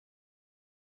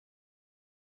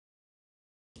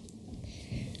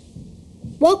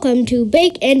Welcome to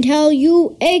Bake and Tell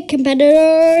You Egg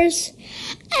Competitors.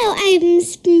 Oh, I'm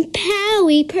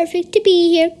Powie. Perfect to be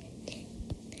here.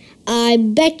 I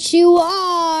bet you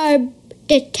are,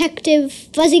 Detective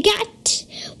Fuzzy Cat.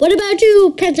 What about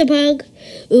you, Pencil Pug?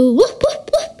 Whoop,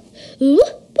 whoop, whoop.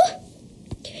 Whoop, whoop.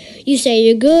 You say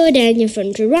you're good and you're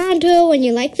from Toronto and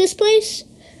you like this place?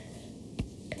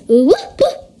 Whoop,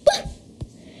 whoop, whoop.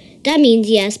 That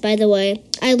means yes, by the way.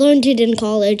 I learned it in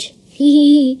college.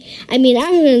 I mean,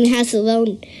 everyone has to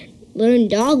learn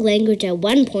dog language at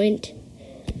one point.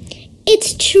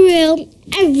 It's true,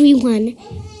 everyone.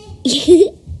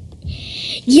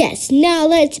 Yes, now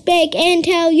let's bake and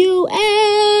tell you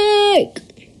egg.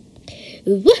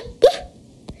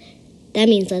 That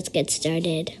means let's get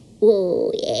started.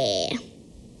 Oh, yeah.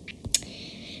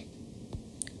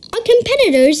 Our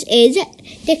competitors is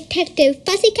Detective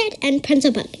Fuzzy Cat and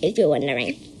Pencil Pug, if you're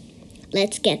wondering.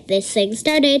 Let's get this thing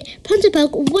started. Pencil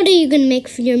Pug, what are you going to make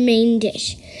for your main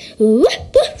dish?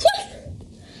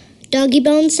 Doggy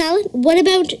bone salad? What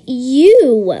about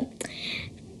you,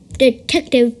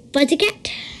 Detective Fuzzy Cat?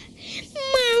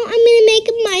 Wow, I'm going to make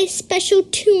my special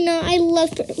tuna.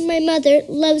 My mother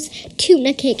loves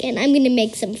tuna cake, and I'm going to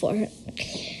make some for her.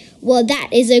 Well, that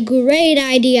is a great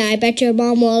idea. I bet your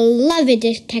mom will love it,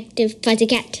 Detective Fuzzy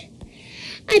Cat.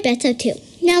 I bet so too.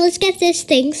 Now let's get this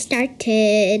thing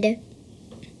started.